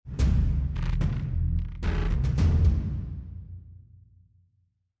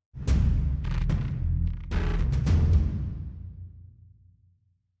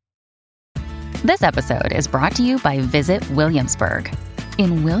This episode is brought to you by Visit Williamsburg.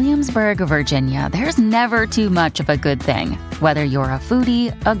 In Williamsburg, Virginia, there's never too much of a good thing. Whether you're a foodie,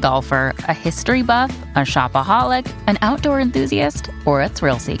 a golfer, a history buff, a shopaholic, an outdoor enthusiast, or a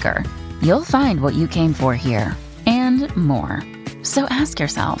thrill seeker, you'll find what you came for here and more. So ask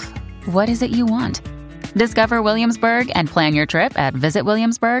yourself, what is it you want? Discover Williamsburg and plan your trip at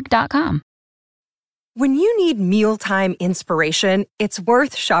visitwilliamsburg.com. When you need mealtime inspiration, it's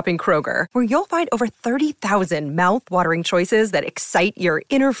worth shopping Kroger, where you'll find over 30,000 mouth-watering choices that excite your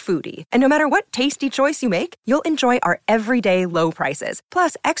inner foodie. And no matter what tasty choice you make, you'll enjoy our everyday low prices,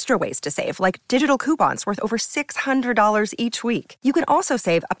 plus extra ways to save, like digital coupons worth over $600 each week. You can also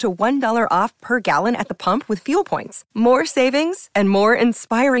save up to $1 off per gallon at the pump with fuel points. More savings and more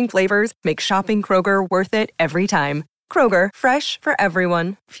inspiring flavors make shopping Kroger worth it every time. Kroger, fresh for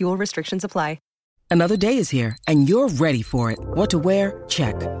everyone. Fuel restrictions apply. Another day is here, and you're ready for it. What to wear?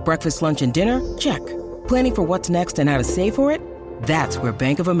 Check. Breakfast, lunch, and dinner? Check. Planning for what's next and how to save for it? That's where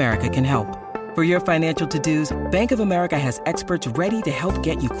Bank of America can help. For your financial to-dos, Bank of America has experts ready to help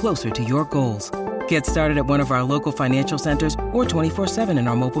get you closer to your goals. Get started at one of our local financial centers or 24/7 in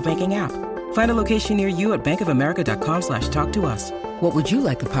our mobile banking app. Find a location near you at bankofamerica.com/talktous. What would you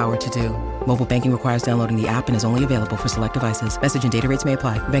like the power to do? Mobile banking requires downloading the app and is only available for select devices. Message and data rates may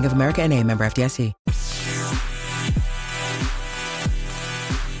apply. Bank of America N.A., member FDIC.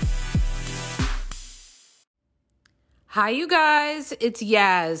 Hi, you guys. It's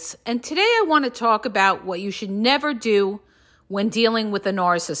Yaz. And today I want to talk about what you should never do when dealing with a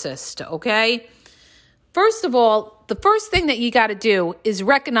narcissist, okay? First of all, the first thing that you got to do is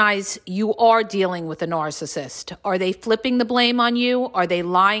recognize you are dealing with a narcissist. Are they flipping the blame on you? Are they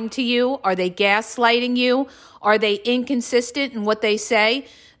lying to you? Are they gaslighting you? Are they inconsistent in what they say?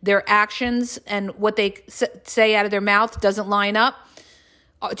 Their actions and what they say out of their mouth doesn't line up?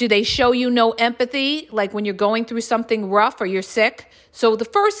 Do they show you no empathy, like when you're going through something rough or you're sick? So the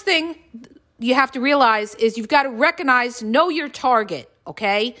first thing you have to realize is you've got to recognize, know your target.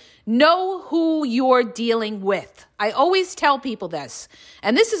 Okay? Know who you're dealing with. I always tell people this,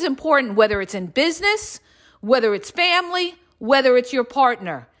 and this is important whether it's in business, whether it's family, whether it's your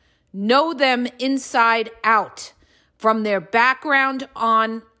partner. Know them inside out, from their background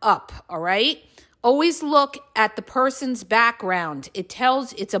on up, all right? Always look at the person's background.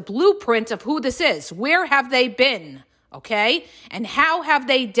 It's a blueprint of who this is. Where have they been, okay? And how have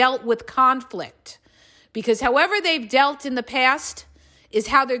they dealt with conflict? Because however they've dealt in the past is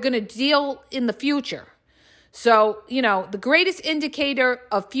how they're going to deal in the future. So, the greatest indicator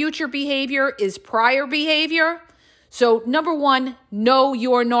of future behavior is prior behavior. So, number one, know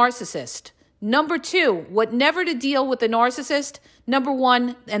your narcissist. Number two, what never to deal with a narcissist. Number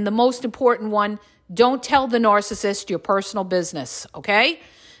one, and the most important one, don't tell the narcissist your personal business, okay?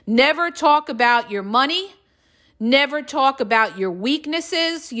 Never talk about your money. Never talk about your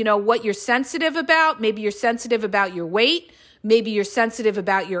weaknesses, what you're sensitive about. Maybe you're sensitive about your weight. Maybe you're sensitive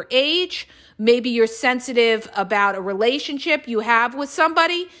about your age. Maybe you're sensitive about a relationship you have with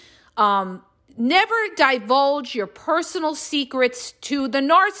somebody. Never divulge your personal secrets to the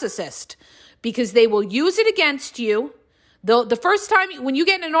narcissist, because they will use it against you. The first time when you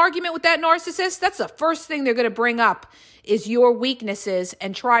get in an argument with that narcissist, that's the first thing they're going to bring up is your weaknesses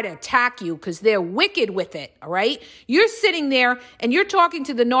and try to attack you because they're wicked with it, all right? You're sitting there and you're talking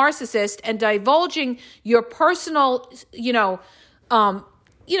to the narcissist and divulging your personal,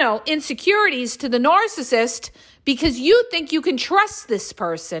 insecurities to the narcissist because you think you can trust this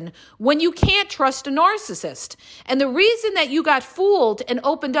person when you can't trust a narcissist. And the reason that you got fooled and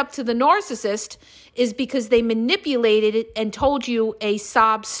opened up to the narcissist is because they manipulated it and told you a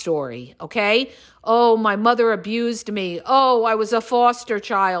sob story, okay? Oh, my mother abused me. Oh, I was a foster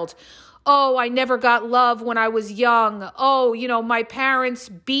child. Oh, I never got love when I was young. Oh, my parents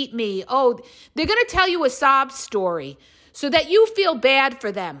beat me. Oh, they're going to tell you a sob story so that you feel bad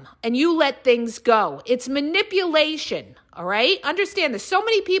for them and you let things go. It's manipulation, all right? Understand this. So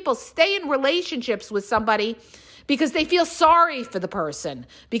many people stay in relationships with somebody because they feel sorry for the person,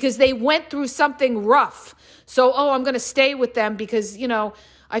 because they went through something rough. So, I'm going to stay with them because,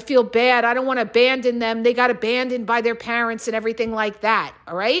 I feel bad. I don't want to abandon them. They got abandoned by their parents and everything like that,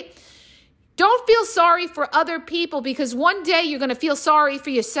 all right? Don't feel sorry for other people because one day you're going to feel sorry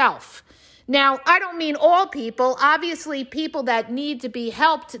for yourself. Now, I don't mean all people. Obviously, people that need to be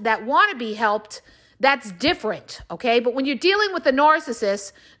helped, that want to be helped, that's different, okay? But when you're dealing with a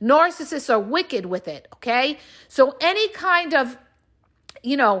narcissist, narcissists are wicked with it, okay? So any kind of,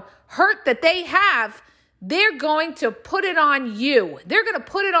 hurt that they have, they're going to put it on you. They're going to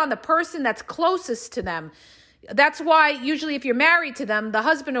put it on the person that's closest to them. That's why usually if you're married to them, the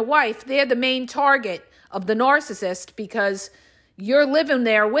husband or wife, they're the main target of the narcissist because you're living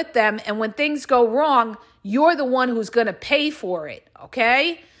there with them. And when things go wrong, you're the one who's going to pay for it.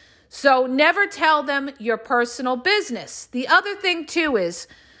 Okay? So never tell them your personal business. The other thing too is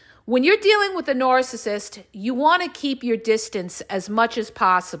when you're dealing with a narcissist, you want to keep your distance as much as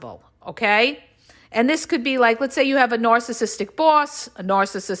possible. Okay? And this could be like, let's say you have a narcissistic boss, a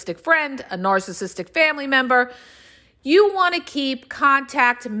narcissistic friend, a narcissistic family member. You want to keep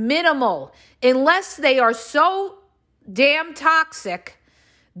contact minimal unless they are so damn toxic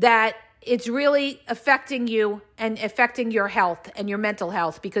that it's really affecting you and affecting your health and your mental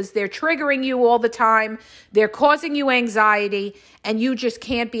health because they're triggering you all the time. They're causing you anxiety and you just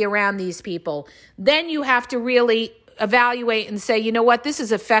can't be around these people. Then you have to really evaluate and say, you know what, this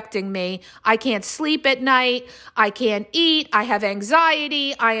is affecting me. I can't sleep at night. I can't eat. I have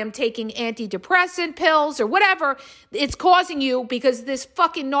anxiety. I am taking antidepressant pills or whatever it's causing you because this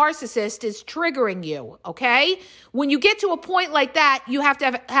fucking narcissist is triggering you, okay? When you get to a point like that, you have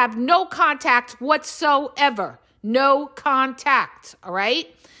to have no contact whatsoever. No contact, all right?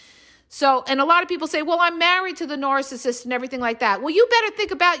 So, and a lot of people say, well, I'm married to the narcissist and everything like that. Well, you better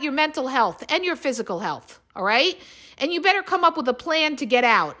think about your mental health and your physical health, all right? And you better come up with a plan to get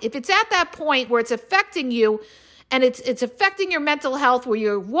out. If it's at that point where it's affecting you and it's affecting your mental health, where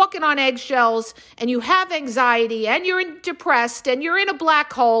you're walking on eggshells and you have anxiety and you're depressed and you're in a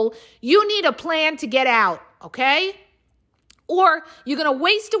black hole, you need a plan to get out, okay? Or you're going to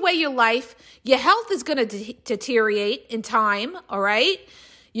waste away your life. Your health is going to deteriorate in time, all right?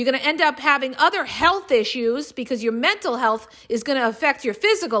 You're going to end up having other health issues because your mental health is going to affect your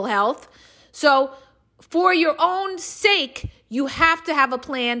physical health. So for your own sake, you have to have a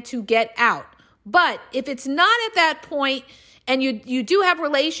plan to get out. But if it's not at that point and you do have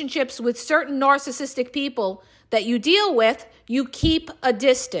relationships with certain narcissistic people that you deal with, you keep a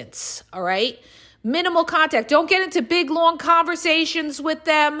distance, all right? Minimal contact. Don't get into big, long conversations with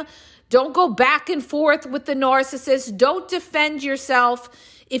them. Don't go back and forth with the narcissist. Don't defend yourself.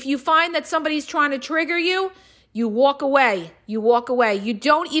 If you find that somebody's trying to trigger you, you walk away. You walk away. You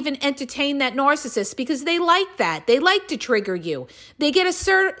don't even entertain that narcissist because they like that. They like to trigger you. They get a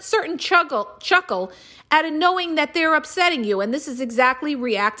certain chuckle out of knowing that they're upsetting you. And this is exactly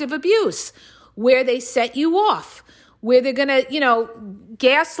reactive abuse, where they set you off, where they're going to,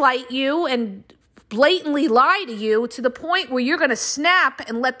 gaslight you and blatantly lie to you to the point where you're going to snap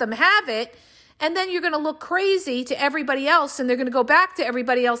and let them have it. And then you're going to look crazy to everybody else, and they're going to go back to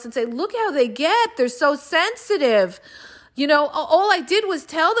everybody else and say, look how they get. They're so sensitive. All I did was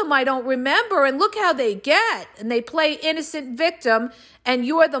tell them I don't remember, and look how they get. And they play innocent victim, and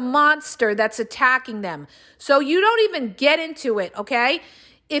you're the monster that's attacking them. So you don't even get into it, okay?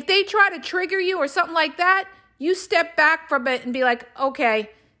 If they try to trigger you or something like that, you step back from it and be like,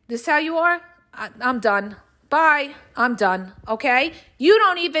 okay, this is how you are? I'm done. Bye. I'm done. Okay? You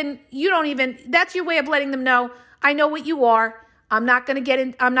don't even, that's your way of letting them know, I know what you are. I'm not going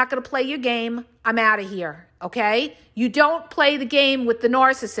to play your game. I'm out of here. Okay? You don't play the game with the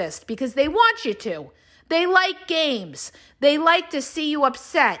narcissist because they want you to. They like games. They like to see you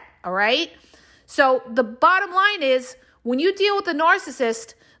upset. All right? So the bottom line is, when you deal with the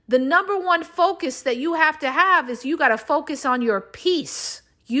narcissist, the number one focus that you have to have is you got to focus on your peace.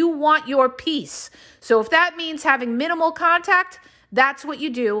 You want your peace. So if that means having minimal contact, that's what you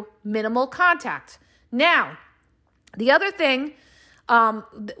do, minimal contact. Now, the other thing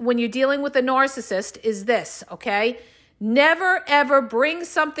when you're dealing with a narcissist is this, okay? Never, ever bring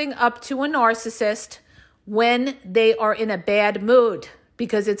something up to a narcissist when they are in a bad mood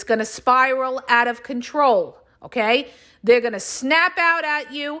because it's going to spiral out of control, okay? They're going to snap out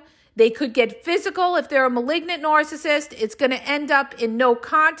at you. They could get physical if they're a malignant narcissist. It's going to end up in no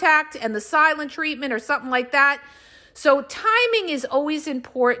contact and the silent treatment or something like that. So timing is always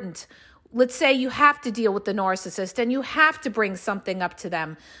important. Let's say you have to deal with the narcissist and you have to bring something up to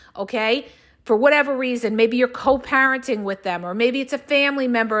them, okay? For whatever reason, maybe you're co-parenting with them, or maybe it's a family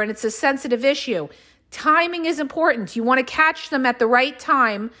member and it's a sensitive issue. Timing is important. You want to catch them at the right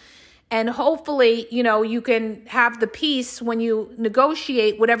time. And hopefully, you can have the peace when you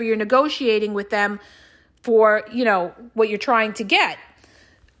negotiate whatever you're negotiating with them for, what you're trying to get.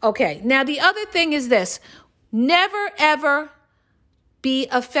 Okay. Now, the other thing is this. Never, ever be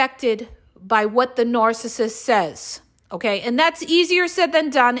affected by what the narcissist says. Okay. And that's easier said than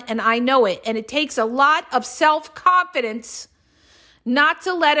done. And I know it. And it takes a lot of self-confidence not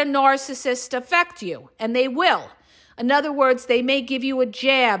to let a narcissist affect you. And they will. In other words, they may give you a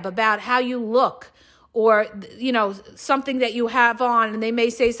jab about how you look, or, something that you have on, and they may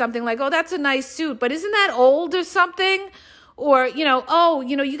say something like, oh, that's a nice suit, but isn't that old or something? Or, oh,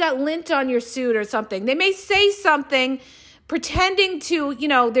 you got lint on your suit or something. They may say something pretending to,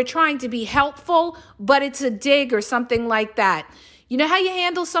 they're trying to be helpful, but it's a dig or something like that. You know how you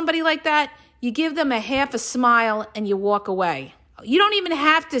handle somebody like that? You give them a half a smile and you walk away. You don't even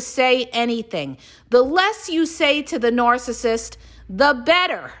have to say anything. The less you say to the narcissist, the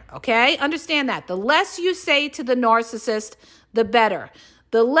better, okay? Understand that. The less you say to the narcissist, the better.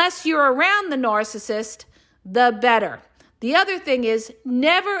 The less you're around the narcissist, the better. The other thing is,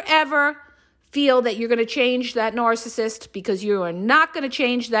 never ever feel that you're going to change that narcissist, because you are not going to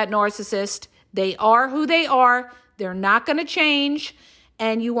change that narcissist. They are who they are. They're not going to change,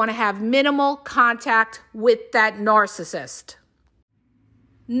 and you want to have minimal contact with that narcissist.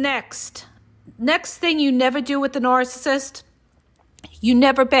 Next thing you never do with the narcissist, you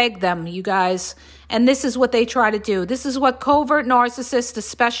never beg them, you guys. And this is what they try to do. This is what covert narcissists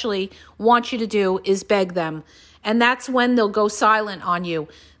especially want you to do, is beg them. And that's when they'll go silent on you.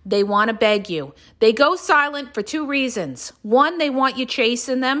 They want to beg you. They go silent for two reasons. One, they want you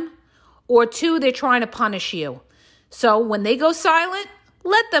chasing them. Or two, they're trying to punish you. So when they go silent,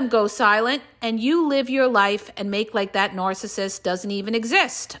 let them go silent, and you live your life and make like that narcissist doesn't even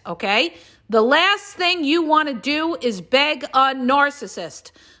exist, okay? The last thing you want to do is beg a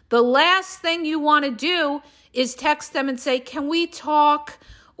narcissist. The last thing you want to do is text them and say, can we talk?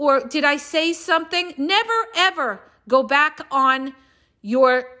 Or did I say something? Never, ever go back on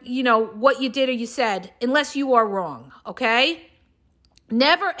your, what you did or you said, unless you are wrong, okay?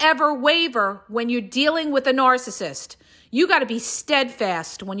 Never, ever waver when you're dealing with a narcissist. You got to be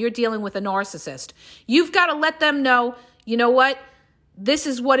steadfast when you're dealing with a narcissist. You've got to let them know, you know what? This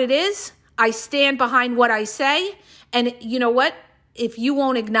is what it is. I stand behind what I say. And you know what? If you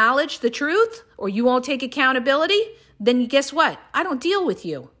won't acknowledge the truth or you won't take accountability, then guess what? I don't deal with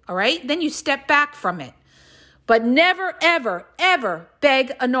you, all right? Then you step back from it. But never, ever, ever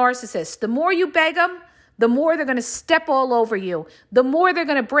beg a narcissist. The more you beg them, the more they're going to step all over you. The more they're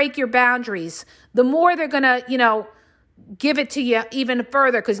going to break your boundaries. The more they're going to, give it to you even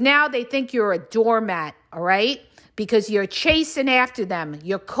further, because now they think you're a doormat, all right? Because you're chasing after them.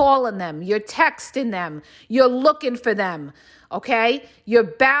 You're calling them. You're texting them. You're looking for them, okay? You're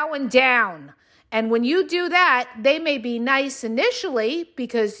bowing down. And when you do that, they may be nice initially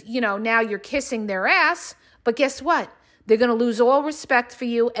because, now you're kissing their ass. But guess what? They're going to lose all respect for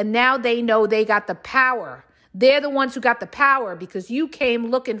you. And now they know they got the power. They're the ones who got the power because you came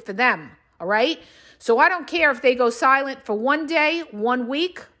looking for them, all right? So I don't care if they go silent for 1 day, 1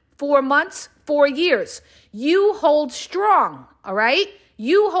 week, 4 months, 4 years. You hold strong, all right?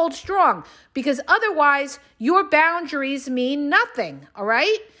 You hold strong, because otherwise your boundaries mean nothing, all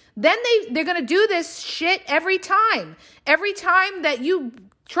right? Then they're going to do this shit every time. Every time that you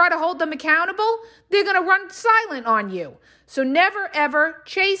try to hold them accountable, they're going to run silent on you. So never, ever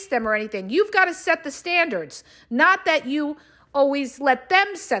chase them or anything. You've got to set the standards, not that you always let them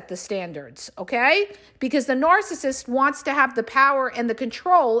set the standards, okay? Because the narcissist wants to have the power and the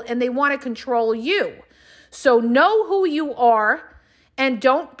control, and they want to control you. So know who you are and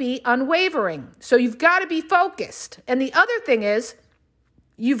don't be unwavering. So you've got to be focused. And the other thing is,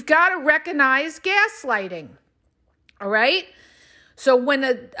 you've got to recognize gaslighting, all right? So when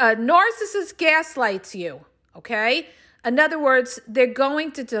a narcissist gaslights you, okay? In other words, they're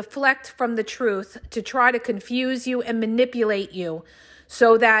going to deflect from the truth to try to confuse you and manipulate you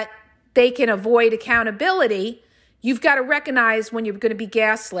so that they can avoid accountability. You've got to recognize when you're going to be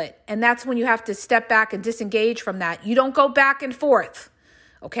gaslit. And that's when you have to step back and disengage from that. You don't go back and forth,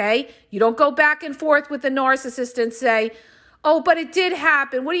 okay? You don't go back and forth with the narcissist and say, oh, but it did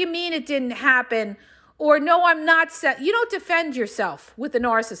happen. What do you mean it didn't happen? Or no, I'm not You don't defend yourself with the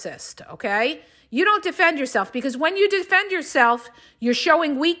narcissist, okay? You don't defend yourself, because when you defend yourself, you're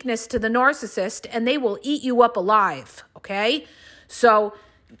showing weakness to the narcissist and they will eat you up alive, okay? So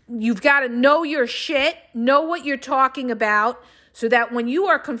you've got to know your shit, know what you're talking about, so that when you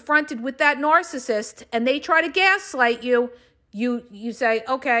are confronted with that narcissist and they try to gaslight you, you say,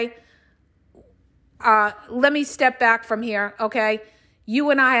 okay, let me step back from here, okay? You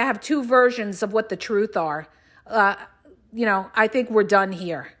and I have two versions of what the truth are. I think we're done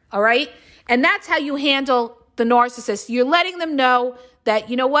here, all right? And that's how you handle the narcissist. You're letting them know that,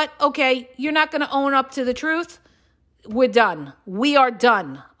 you know what? Okay, you're not going to own up to the truth. We're done. We are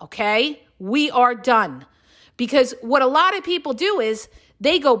done, okay? We are done. Because what a lot of people do is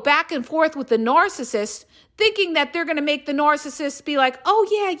they go back and forth with the narcissist thinking that they're going to make the narcissist be like, oh,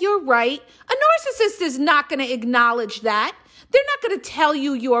 yeah, you're right. A narcissist is not going to acknowledge that. They're not going to tell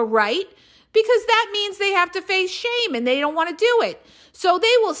you you're right. because that means they have to face shame and they don't want to do it. So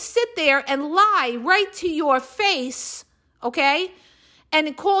they will sit there and lie right to your face, okay,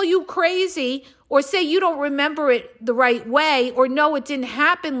 and call you crazy or say you don't remember it the right way or no, it didn't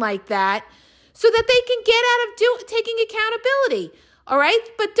happen like that, so that they can get out of taking accountability. All right.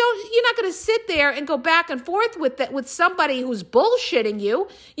 But you're not going to sit there and go back and forth with somebody who's bullshitting you.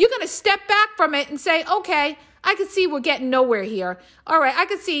 You're going to step back from it and say, okay, I can see we're getting nowhere here. All right. I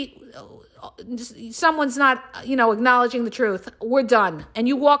can see someone's not, acknowledging the truth. We're done. And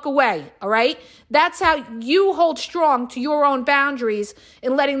you walk away. All right. That's how you hold strong to your own boundaries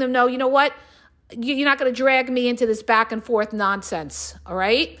and letting them know, you know what? You're not going to drag me into this back and forth nonsense. All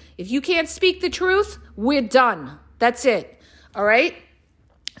right. If you can't speak the truth, we're done. That's it. All right.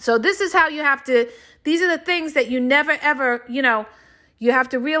 So this is how you have to, these are the things that you never, ever, you have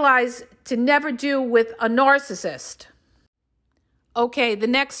to realize to never do with a narcissist. Okay. The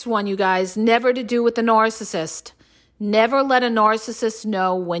next one, you guys, never to do with a narcissist. Never let a narcissist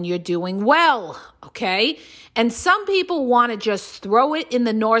know when you're doing well. Okay. And some people want to just throw it in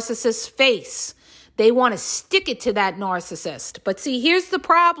the narcissist's face. They want to stick it to that narcissist. But see, here's the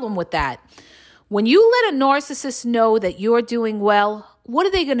problem with that. When you let a narcissist know that you're doing well, what are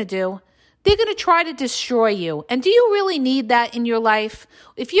they going to do? They're going to try to destroy you. And do you really need that in your life?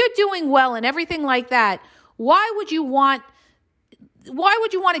 If you're doing well and everything like that, why would you want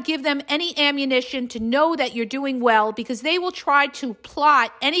to give them any ammunition to know that you're doing well? Because they will try to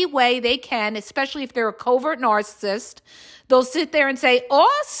plot any way they can, especially if they're a covert narcissist. They'll sit there and say,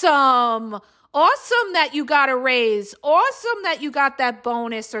 awesome that you got a raise, awesome that you got that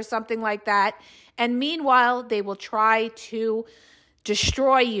bonus or something like that. And meanwhile, they will try to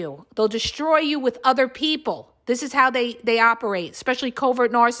destroy you. They'll destroy you with other people. This is how they operate, especially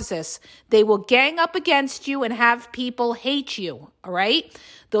covert narcissists. They will gang up against you and have people hate you, all right?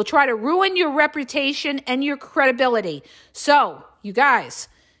 They'll try to ruin your reputation and your credibility. So, you guys,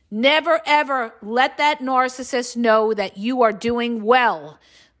 never, ever let that narcissist know that you are doing well.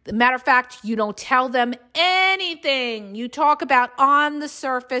 As a matter of fact, you don't tell them anything. You talk about on the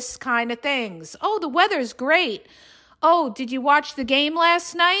surface kind of things. Oh, the weather's great. Oh, did you watch the game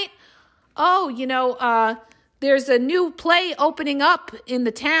last night? Oh, there's a new play opening up in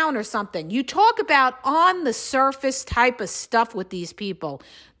the town or something. You talk about on the surface type of stuff with these people.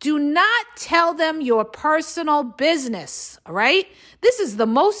 Do not tell them your personal business, all right? This is the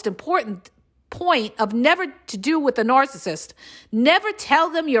most important point of never to do with a narcissist. Never tell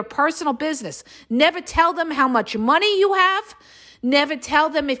them your personal business. Never tell them how much money you have. Never tell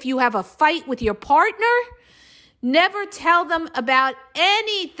them if you have a fight with your partner. Never tell them about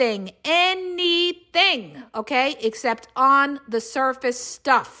anything, okay, except on the surface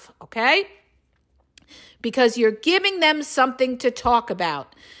stuff, okay? Because you're giving them something to talk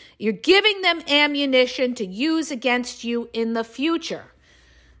about. You're giving them ammunition to use against you in the future.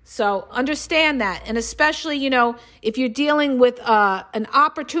 So understand that. And especially, if you're dealing with an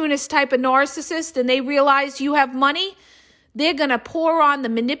opportunist type of narcissist and they realize you have money, they're going to pour on the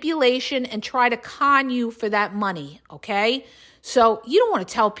manipulation and try to con you for that money, okay? So you don't want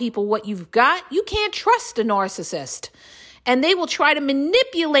to tell people what you've got. You can't trust a narcissist. And they will try to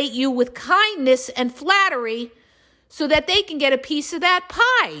manipulate you with kindness and flattery so that they can get a piece of that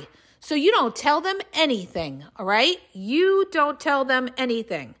pie. So you don't tell them anything, all right? You don't tell them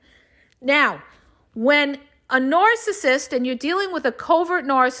anything. Now, when a narcissist, and you're dealing with a covert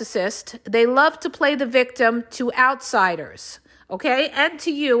narcissist, they love to play the victim to outsiders, okay? And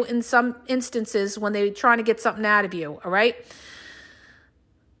to you in some instances when they're trying to get something out of you, all right?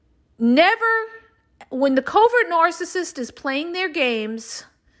 When the covert narcissist is playing their games,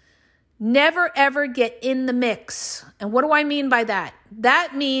 never ever get in the mix. And what do I mean by that?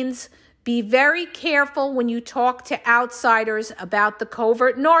 That means be very careful when you talk to outsiders about the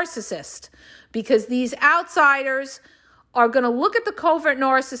covert narcissist, because these outsiders are going to look at the covert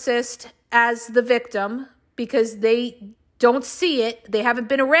narcissist as the victim because they don't see it. They haven't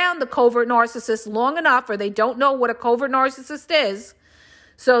been around the covert narcissist long enough, or they don't know what a covert narcissist is.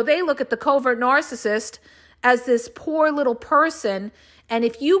 So they look at the covert narcissist as this poor little person. And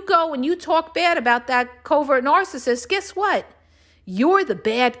if you go and you talk bad about that covert narcissist, guess what? You're the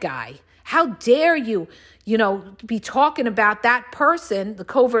bad guy. How dare you, be talking about that person, the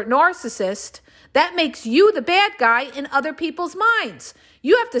covert narcissist? That makes you the bad guy in other people's minds.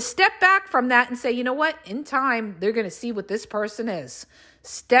 You have to step back from that and say, you know what? In time, they're going to see what this person is.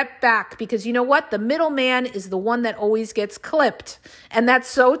 Step back, because you know what? The middleman is the one that always gets clipped. And that's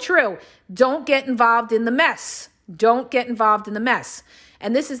so true. Don't get involved in the mess. Don't get involved in the mess.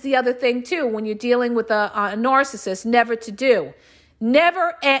 And this is the other thing too, when you're dealing with a narcissist, never to do.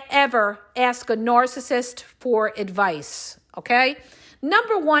 Never, ever ask a narcissist for advice, okay?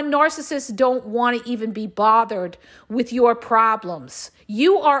 Number one, narcissists don't want to even be bothered with your problems.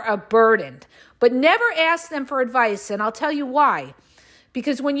 You are a burden, but never ask them for advice, and I'll tell you why.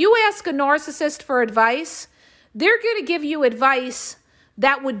 Because when you ask a narcissist for advice, they're going to give you advice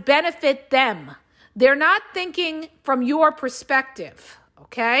that would benefit them. They're not thinking from your perspective,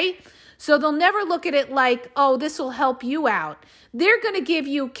 okay? So they'll never look at it like, oh, this will help you out. They're going to give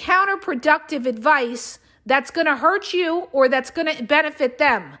you counterproductive advice that's going to hurt you or that's going to benefit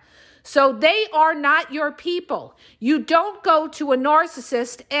them. So they are not your people. You don't go to a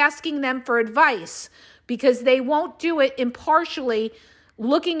narcissist asking them for advice because they won't do it impartially,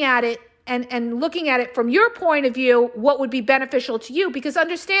 looking at it and looking at it from your point of view, what would be beneficial to you. Because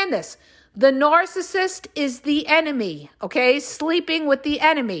understand this, the narcissist is the enemy, okay? Sleeping with the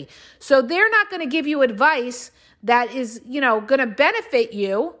enemy. So they're not going to give you advice that is, going to benefit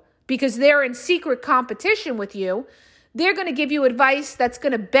you because they're in secret competition with you. They're going to give you advice that's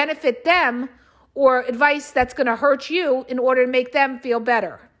going to benefit them or advice that's going to hurt you in order to make them feel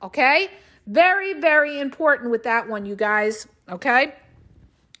better, okay? Very, very important with that one, you guys, okay?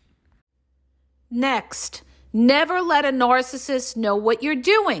 Next, never let a narcissist know what you're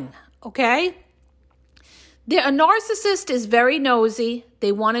doing, okay? A narcissist is very nosy.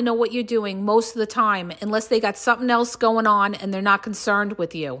 They want to know what you're doing most of the time, unless they got something else going on and they're not concerned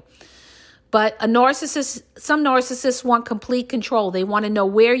with you. But some narcissists want complete control. They want to know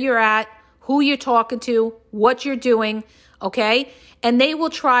where you're at, who you're talking to, what you're doing, okay? And they will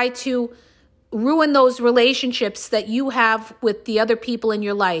try to ruin those relationships that you have with the other people in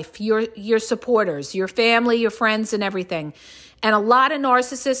your life, your supporters, your family, your friends, and everything. And a lot of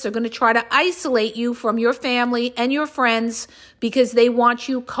narcissists are going to try to isolate you from your family and your friends because they want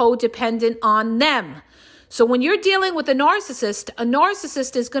you codependent on them. So when you're dealing with a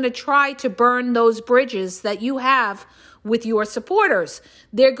narcissist is going to try to burn those bridges that you have with your supporters.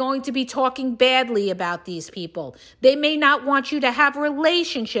 They're going to be talking badly about these people. They may not want you to have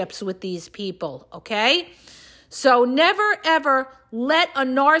relationships with these people, okay? So never, ever let a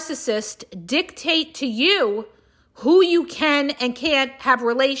narcissist dictate to you who you can and can't have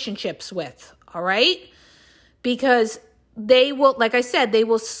relationships with, all right? Because they will, like I said, they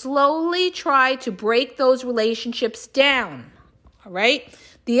will slowly try to break those relationships down, all right?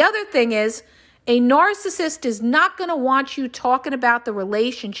 The other thing is, a narcissist is not going to want you talking about the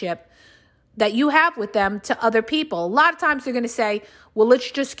relationship that you have with them to other people. A lot of times they're going to say, well, let's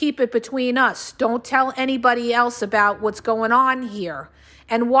just keep it between us. Don't tell anybody else about what's going on here.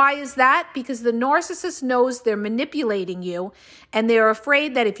 And why is that? Because the narcissist knows they're manipulating you, and they're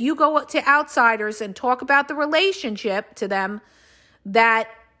afraid that if you go to outsiders and talk about the relationship to them, that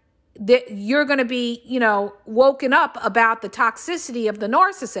you're going to be, woken up about the toxicity of the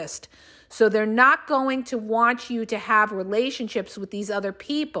narcissist. So they're not going to want you to have relationships with these other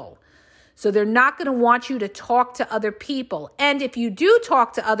people. So they're not going to want you to talk to other people. And if you do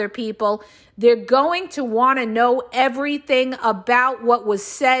talk to other people, they're going to want to know everything about what was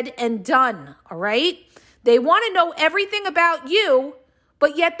said and done, all right? They want to know everything about you,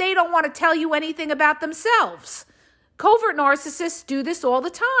 but yet they don't want to tell you anything about themselves. Covert narcissists do this all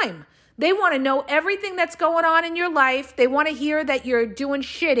the time. They want to know everything that's going on in your life. They want to hear that you're doing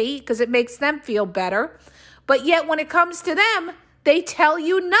shitty because it makes them feel better. But yet when it comes to them, they tell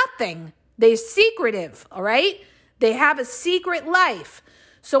you nothing. They're secretive, all right? They have a secret life.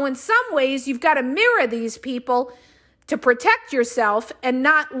 So in some ways, you've got to mirror these people to protect yourself and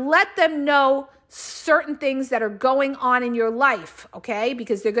not let them know certain things that are going on in your life, okay?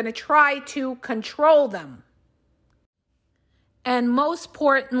 Because they're going to try to control them. And most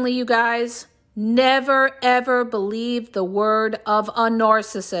importantly, you guys, never, ever believe the word of a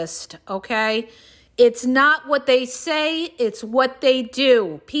narcissist, okay? It's not what they say, it's what they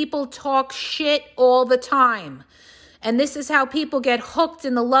do. People talk shit all the time. And this is how people get hooked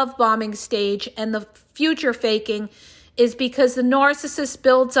in the love bombing stage, and the future faking is because the narcissist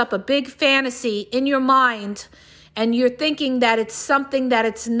builds up a big fantasy in your mind and you're thinking that it's something that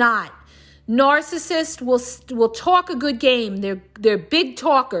it's not. Narcissists will talk a good game. They're big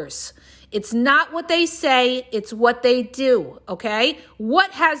talkers. It's not what they say, it's what they do, okay?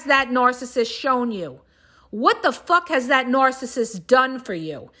 What has that narcissist shown you? What the fuck has that narcissist done for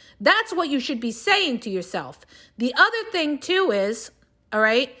you? That's what you should be saying to yourself. The other thing too is, all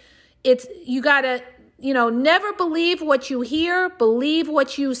right, you gotta, never believe what you hear, believe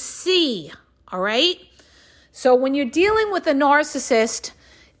what you see, all right? So when you're dealing with a narcissist,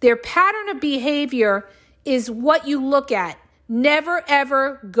 their pattern of behavior is what you look at, Never,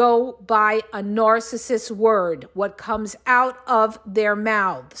 ever go by a narcissist's word, what comes out of their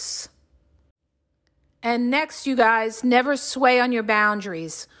mouths. And next, you guys, never sway on your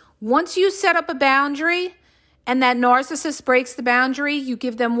boundaries. Once you set up a boundary and that narcissist breaks the boundary, you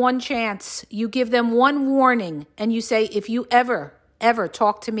give them one chance. You give them one warning. And you say, if you ever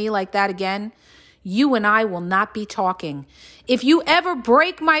talk to me like that again, you and I will not be talking. If you ever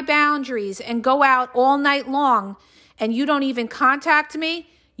break my boundaries and go out all night long and you don't even contact me,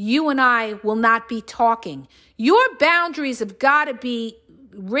 you and I will not be talking. Your boundaries have got to be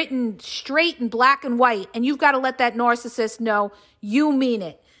written straight in black and white, and you've got to let that narcissist know you mean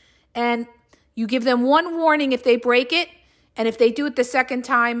it. And you give them one warning if they break it, and if they do it the second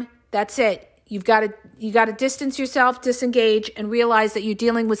time, that's it. You got to distance yourself, disengage, and realize that you're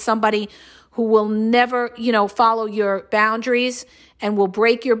dealing with somebody who will never, follow your boundaries and will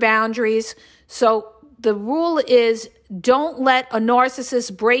break your boundaries. So the rule is, don't let a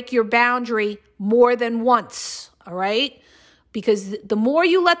narcissist break your boundary more than once, all right? Because the more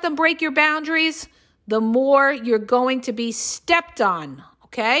you let them break your boundaries, the more you're going to be stepped on,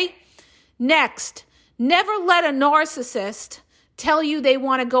 okay? Next, never let a narcissist tell you they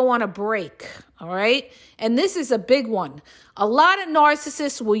want to go on a break, all right? And this is a big one. A lot of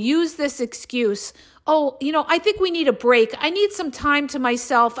narcissists will use this excuse. Oh, I think we need a break. I need some time to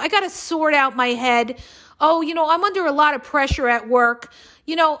myself. I got to sort out my head. Oh, I'm under a lot of pressure at work.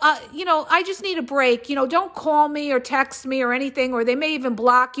 I just need a break. Don't call me or text me or anything, or they may even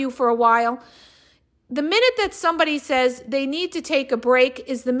block you for a while. The minute that somebody says they need to take a break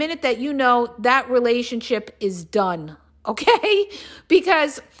is the minute that that relationship is done, okay?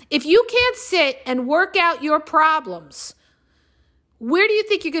 Because if you can't sit and work out your problems, where do you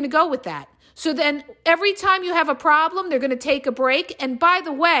think you're going to go with that? So then every time you have a problem, they're going to take a break. And by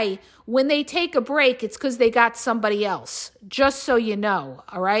the way, when they take a break, it's because they got somebody else, just so you know,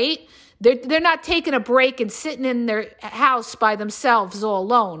 all right? They're not taking a break and sitting in their house by themselves all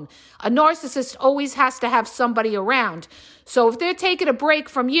alone. A narcissist always has to have somebody around. So if they're taking a break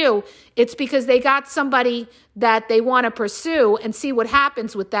from you, it's because they got somebody that they want to pursue and see what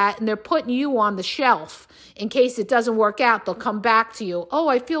happens with that, and they're putting you on the shelf. In case it doesn't work out, they'll come back to you. Oh,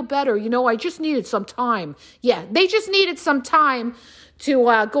 I feel better. I just needed some time. Yeah, they just needed some time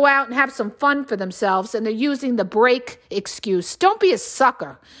to go out and have some fun for themselves, and they're using the break excuse. Don't be a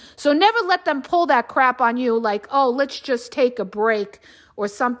sucker. So never let them pull that crap on you like, oh, let's just take a break or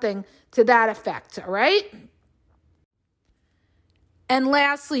something to that effect, all right? And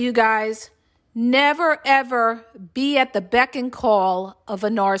lastly, you guys, never, ever be at the beck and call of a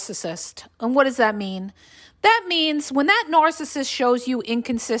narcissist. And what does that mean? That means when that narcissist shows you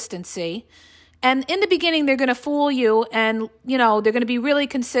inconsistency, and in the beginning, they're going to fool you and, they're going to be really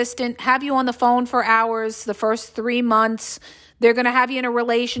consistent, have you on the phone for hours the first 3 months. They're going to have you in a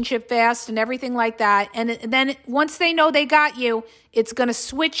relationship fast and everything like that. And then once they know they got you, it's going to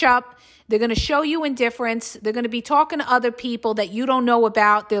switch up. They're going to show you indifference. They're going to be talking to other people that you don't know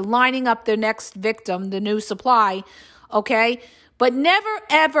about. They're lining up their next victim, the new supply, okay? But never,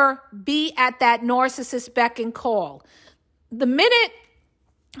 ever be at that narcissist beck and call. The minute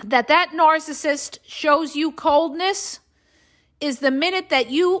that narcissist shows you coldness is the minute that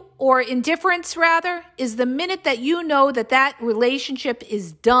or indifference rather, is the minute that you know that relationship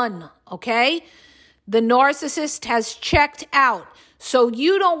is done, okay? The narcissist has checked out. So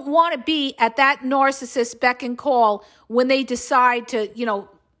you don't want to be at that narcissist beck and call when they decide to,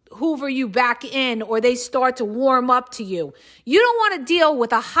 hoover you back in, or they start to warm up to you. You don't want to deal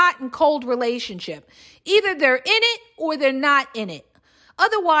with a hot and cold relationship. Either they're in it or they're not in it.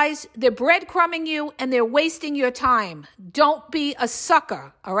 Otherwise, they're breadcrumbing you and they're wasting your time. Don't be a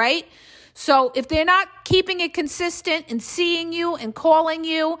sucker, all right? So if they're not keeping it consistent and seeing you and calling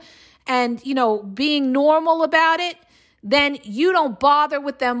you and, being normal about it, then you don't bother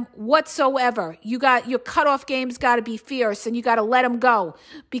with them whatsoever. Your cutoff game's got to be fierce, and you got to let them go,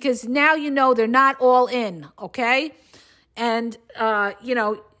 because now they're not all in, okay? And,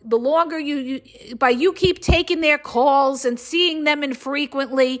 the longer you keep taking their calls and seeing them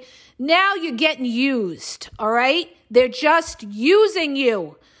infrequently, now you're getting used, all right? They're just using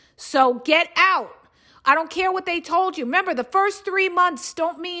you. So get out. I don't care what they told you. Remember, the first 3 months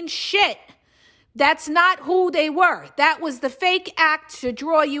don't mean shit. That's not who they were. That was the fake act to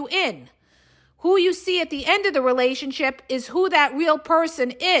draw you in. Who you see at the end of the relationship is who that real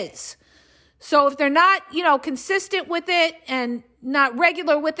person is. So if they're not, consistent with it and, not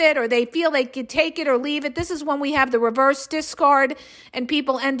regular with it, or they feel they could take it or leave it. This is when we have the reverse discard and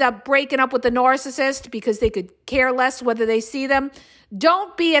people end up breaking up with the narcissist because they could care less whether they see them.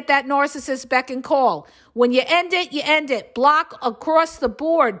 Don't be at that narcissist beck and call. When you end it, you end it. Block across the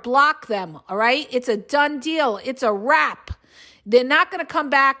board. Block them, all right? It's a done deal. It's a wrap. They're not going to come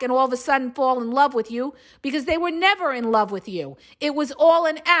back and all of a sudden fall in love with you because they were never in love with you. It was all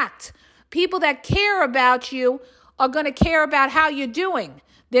an act. People that care about you are going to care about how you're doing.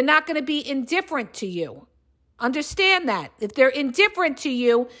 They're not going to be indifferent to you. Understand that. If they're indifferent to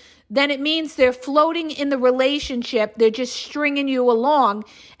you, then it means they're floating in the relationship. They're just stringing you along.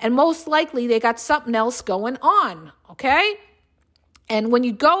 And most likely they got something else going on. Okay? And when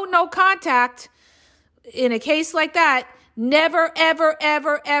you go no contact, in a case like that, never, ever,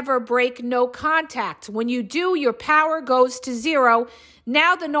 ever, ever break no contact. When you do, your power goes to zero.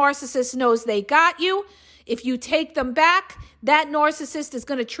 Now the narcissist knows they got you. If you take them back, that narcissist is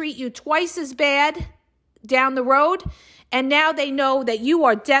going to treat you twice as bad down the road. And now they know that you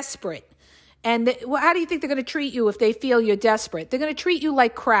are desperate. And how do you think they're going to treat you if they feel you're desperate? They're going to treat you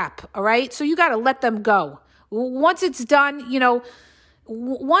like crap, all right? So you got to let them go. Once it's done,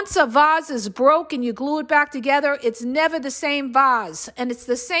 once a vase is broke and you glue it back together, it's never the same vase. And it's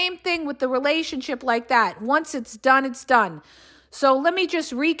the same thing with the relationship like that. Once it's done, it's done. So let me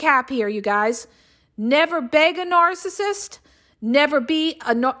just recap here, you guys. Never beg a narcissist. Never be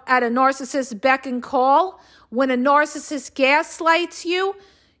at a narcissist's beck and call. When a narcissist gaslights you,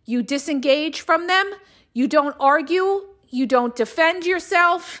 you disengage from them. You don't argue. You don't defend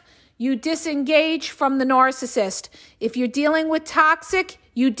yourself. You disengage from the narcissist. If you're dealing with toxic,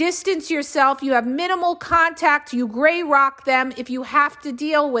 you distance yourself. You have minimal contact. You gray rock them if you have to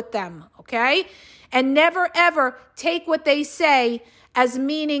deal with them, okay? And never, ever take what they say as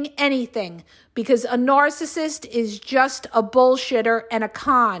meaning anything, because a narcissist is just a bullshitter and a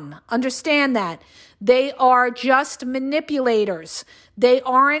con. Understand that. They are just manipulators. They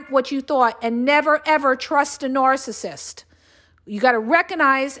aren't what you thought. And never, ever trust a narcissist. You got to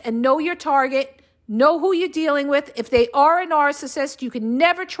recognize and know your target, know who you're dealing with. If they are a narcissist, you can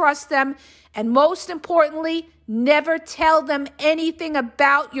never trust them. And most importantly, never tell them anything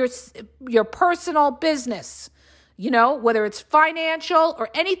about your personal business. Whether it's financial or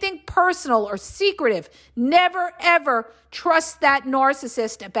anything personal or secretive, never, ever trust that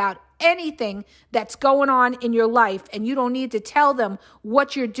narcissist about anything that's going on in your life. And you don't need to tell them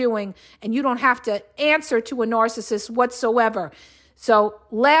what you're doing, and you don't have to answer to a narcissist whatsoever. So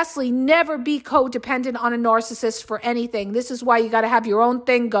lastly, never be codependent on a narcissist for anything. This is why you got to have your own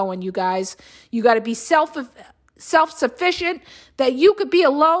thing going, you guys. You got to be self-sufficient, that you could be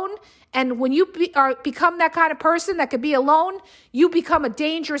alone. And when you become that kind of person that could be alone, you become a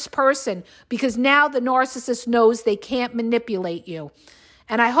dangerous person, because now the narcissist knows they can't manipulate you.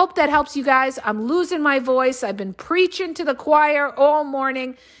 And I hope that helps you guys. I'm losing my voice. I've been preaching to the choir all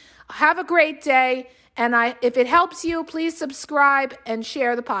morning. Have a great day. And if it helps you, please subscribe and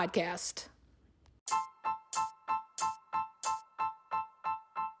share the podcast.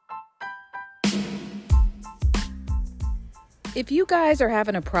 If you guys are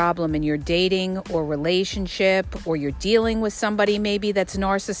having a problem in your dating or relationship, or you're dealing with somebody maybe that's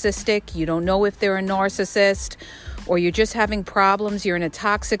narcissistic, you don't know if they're a narcissist, or you're just having problems, you're in a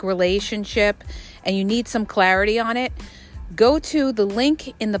toxic relationship and you need some clarity on it, go to the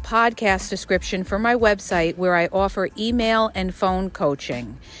link in the podcast description for my website, where I offer email and phone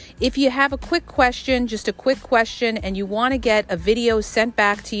coaching. If you have a quick question, just a quick question, and you want to get a video sent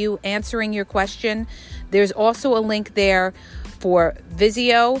back to you answering your question, there's also a link there for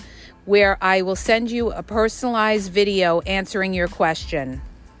Vizio, where I will send you a personalized video answering your question.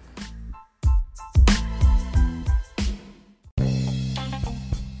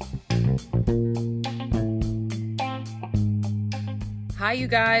 Hi, you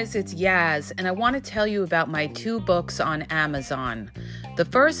guys, it's Yaz, and I want to tell you about my 2 books on Amazon. The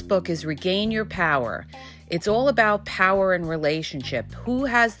first book is Regain Your Power. It's all about power and relationship. Who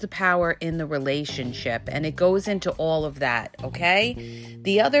has the power in the relationship? And it goes into all of that, okay?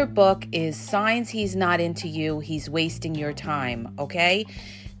 The other book is Signs He's Not Into You, He's Wasting Your Time, okay?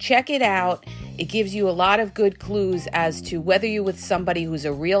 Check it out. It gives you a lot of good clues as to whether you're with somebody who's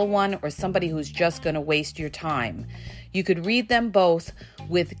a real one or somebody who's just going to waste your time. You could read them both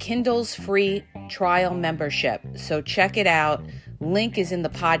with Kindle's free trial membership. So check it out. Link is in the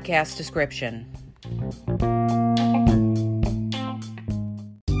podcast description.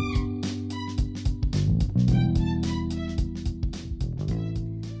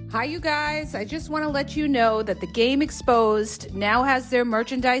 Hi, you guys. I just want to let you know that the Game Exposed now has their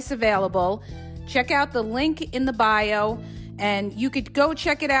merchandise available. Check out the link in the bio And you could go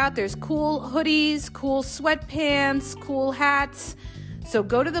check it out. There's cool hoodies, cool sweatpants, cool hats. So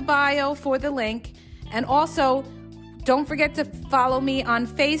go to the bio for the link. And also, don't forget to follow me on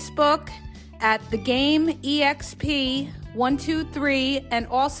Facebook at The Game EXP123 and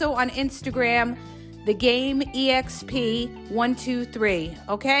also on Instagram, The Game EXP123.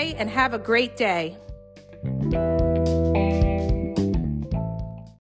 Okay? And have a great day.